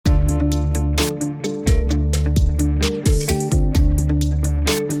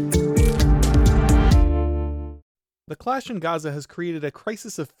clash in Gaza has created a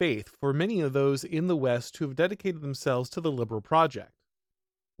crisis of faith for many of those in the West who have dedicated themselves to the liberal project.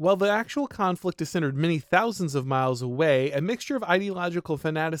 While the actual conflict is centered many thousands of miles away, a mixture of ideological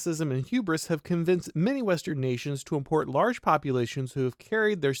fanaticism and hubris have convinced many Western nations to import large populations who have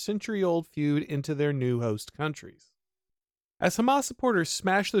carried their century-old feud into their new host countries. As Hamas supporters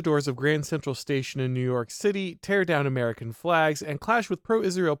smash the doors of Grand Central Station in New York City, tear down American flags, and clash with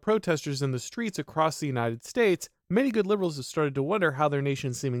pro-Israel protesters in the streets across the United States, many good liberals have started to wonder how their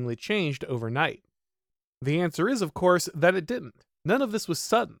nation seemingly changed overnight. The answer is, of course, that it didn't. None of this was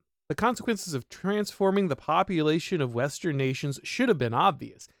sudden. The consequences of transforming the population of Western nations should have been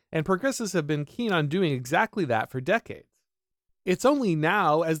obvious, and progressives have been keen on doing exactly that for decades. It's only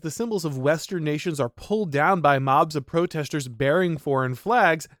now, as the symbols of Western nations are pulled down by mobs of protesters bearing foreign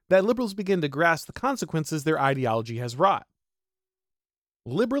flags, that liberals begin to grasp the consequences their ideology has wrought.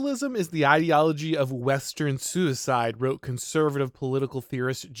 Liberalism is the ideology of Western suicide, wrote conservative political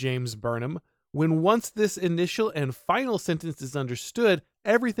theorist James Burnham. When once this initial and final sentence is understood,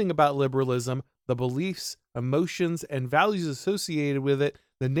 everything about liberalism, the beliefs, emotions, and values associated with it,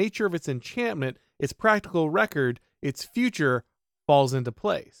 the nature of its enchantment, its practical record, its future, falls into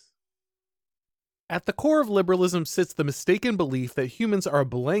place. At the core of liberalism sits the mistaken belief that humans are a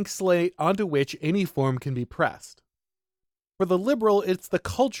blank slate onto which any form can be pressed. For the liberal, it's the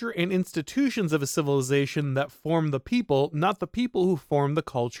culture and institutions of a civilization that form the people, not the people who form the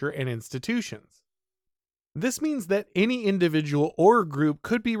culture and institutions. This means that any individual or group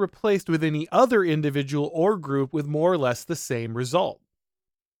could be replaced with any other individual or group with more or less the same result.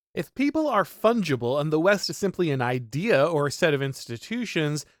 If people are fungible and the West is simply an idea or a set of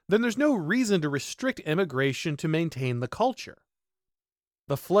institutions, then there's no reason to restrict immigration to maintain the culture.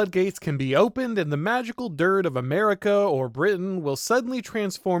 The floodgates can be opened and the magical dirt of America or Britain will suddenly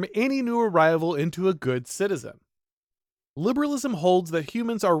transform any new arrival into a good citizen. Liberalism holds that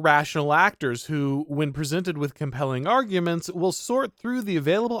humans are rational actors who, when presented with compelling arguments, will sort through the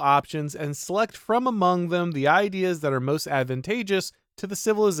available options and select from among them the ideas that are most advantageous to the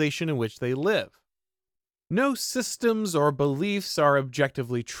civilization in which they live. No systems or beliefs are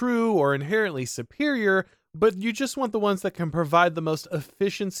objectively true or inherently superior, but you just want the ones that can provide the most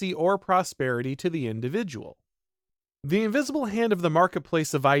efficiency or prosperity to the individual. The invisible hand of the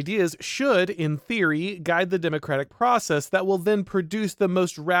marketplace of ideas should, in theory, guide the democratic process that will then produce the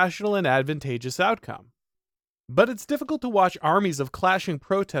most rational and advantageous outcome. But it's difficult to watch armies of clashing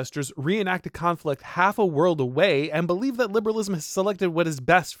protesters reenact a conflict half a world away and believe that liberalism has selected what is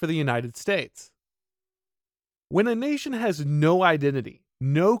best for the United States. When a nation has no identity,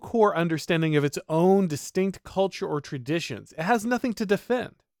 no core understanding of its own distinct culture or traditions, it has nothing to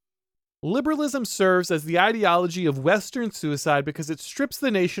defend. Liberalism serves as the ideology of Western suicide because it strips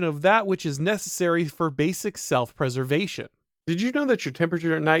the nation of that which is necessary for basic self-preservation. Did you know that your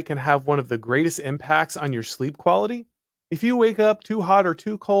temperature at night can have one of the greatest impacts on your sleep quality? If you wake up too hot or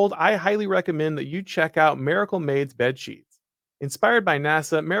too cold, I highly recommend that you check out Miracle Made's bed sheets. Inspired by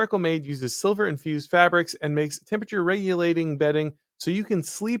NASA, Miracle Made uses silver-infused fabrics and makes temperature-regulating bedding so you can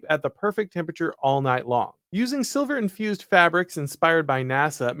sleep at the perfect temperature all night long. Using silver-infused fabrics inspired by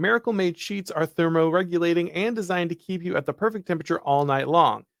NASA, Miracle Made sheets are thermoregulating and designed to keep you at the perfect temperature all night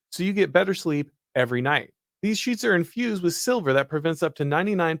long, so you get better sleep every night. These sheets are infused with silver that prevents up to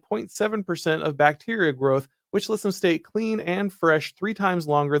 99.7% of bacteria growth, which lets them stay clean and fresh 3 times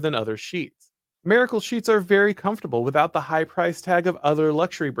longer than other sheets. Miracle sheets are very comfortable without the high price tag of other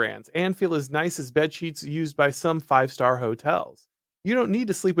luxury brands and feel as nice as bed sheets used by some 5-star hotels. You don't need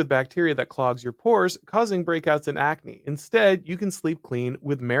to sleep with bacteria that clogs your pores, causing breakouts and acne. Instead, you can sleep clean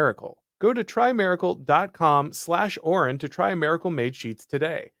with Miracle. Go to trymiracle.com/Oren to try Miracle Made sheets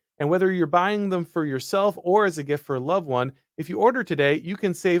today. And whether you're buying them for yourself or as a gift for a loved one, if you order today, you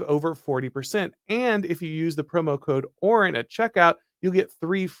can save over 40%. And if you use the promo code OREN at checkout, you'll get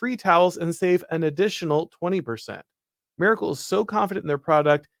 3 free towels and save an additional 20%. Miracle is so confident in their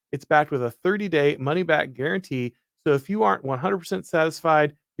product, it's backed with a 30-day money-back guarantee, so if you aren't 100%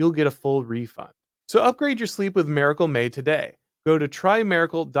 satisfied, you'll get a full refund. So upgrade your sleep with Miracle Made today. Go to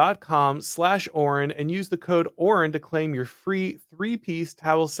trymiracle.com/Oren and use the code OREN to claim your free 3-piece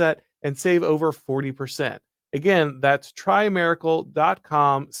towel set and save over 40%. Again, that's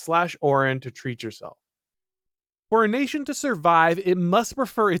trymiracle.com/Oren to treat yourself. For a nation to survive, it must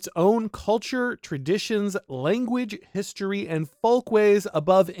prefer its own culture, traditions, language, history, and folkways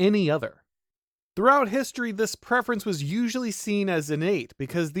above any other. Throughout history, this preference was usually seen as innate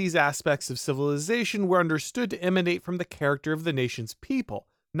because these aspects of civilization were understood to emanate from the character of the nation's people,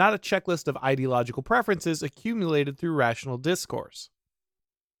 not a checklist of ideological preferences accumulated through rational discourse.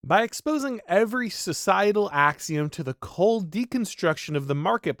 By exposing every societal axiom to the cold deconstruction of the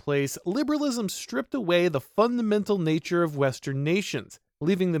marketplace, liberalism stripped away the fundamental nature of Western nations,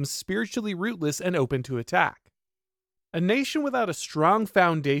 leaving them spiritually rootless and open to attack. A nation without a strong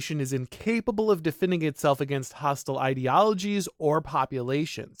foundation is incapable of defending itself against hostile ideologies or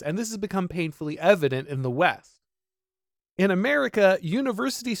populations, and this has become painfully evident in the West. In America,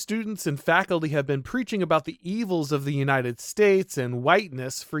 university students and faculty have been preaching about the evils of the United States and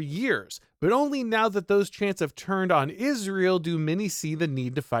whiteness for years, but only now that those chants have turned on Israel do many see the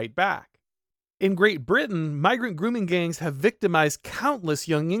need to fight back. In Great Britain, migrant grooming gangs have victimized countless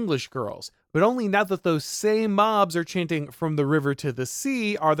young English girls, but only now that those same mobs are chanting "from the river to the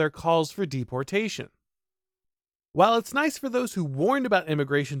sea" are their calls for deportation. While it's nice for those who warned about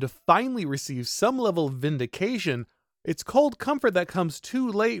immigration to finally receive some level of vindication, it's cold comfort that comes too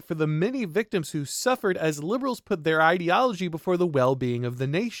late for the many victims who suffered as liberals put their ideology before the well-being of the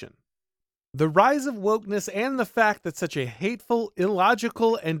nation. The rise of wokeness and the fact that such a hateful,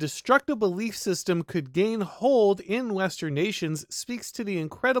 illogical, and destructive belief system could gain hold in Western nations speaks to the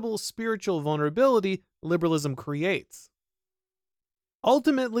incredible spiritual vulnerability liberalism creates.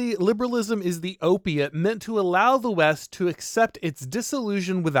 Ultimately, liberalism is the opiate meant to allow the West to accept its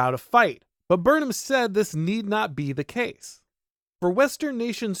disillusion without a fight, but Burnham said this need not be the case. For Western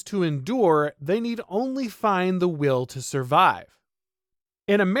nations to endure, they need only find the will to survive.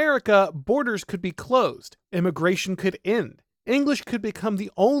 In America, borders could be closed, immigration could end, English could become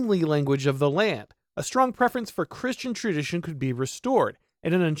the only language of the land, a strong preference for Christian tradition could be restored,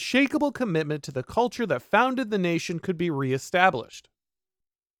 and an unshakable commitment to the culture that founded the nation could be reestablished.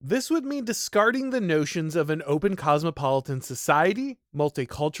 This would mean discarding the notions of an open cosmopolitan society,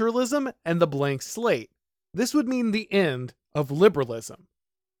 multiculturalism, and the blank slate. This would mean the end of liberalism.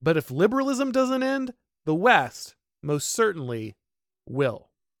 But if liberalism doesn't end, the West most certainly will.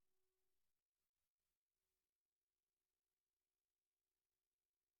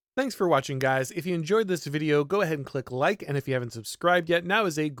 Thanks for watching, guys. If you enjoyed this video, go ahead and click like, and if you haven't subscribed yet, now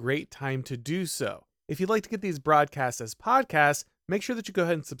is a great time to do so. If you'd like to get these broadcasts as podcasts, make sure that you go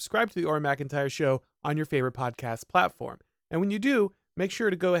ahead and subscribe to The Orrin McIntyre Show on your favorite podcast platform. And when you do, make sure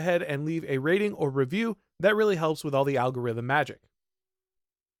to go ahead and leave a rating or review. That really helps with all the algorithm magic.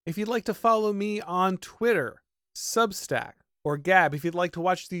 If you'd like to follow me on Twitter, Substack, or Gab, if you'd like to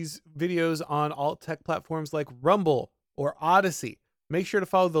watch these videos on alt tech platforms like Rumble or Odyssey, make sure to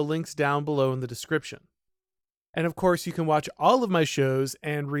follow the links down below in the description. And of course, you can watch all of my shows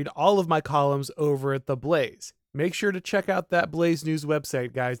and read all of my columns over at The Blaze. Make sure to check out that Blaze News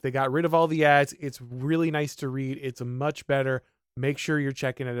website, guys. They got rid of all the ads. It's really nice to read. It's much better. Make sure you're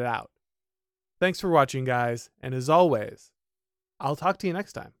checking it out. Thanks for watching, guys. And as always, I'll talk to you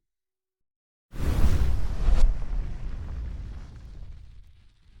next time.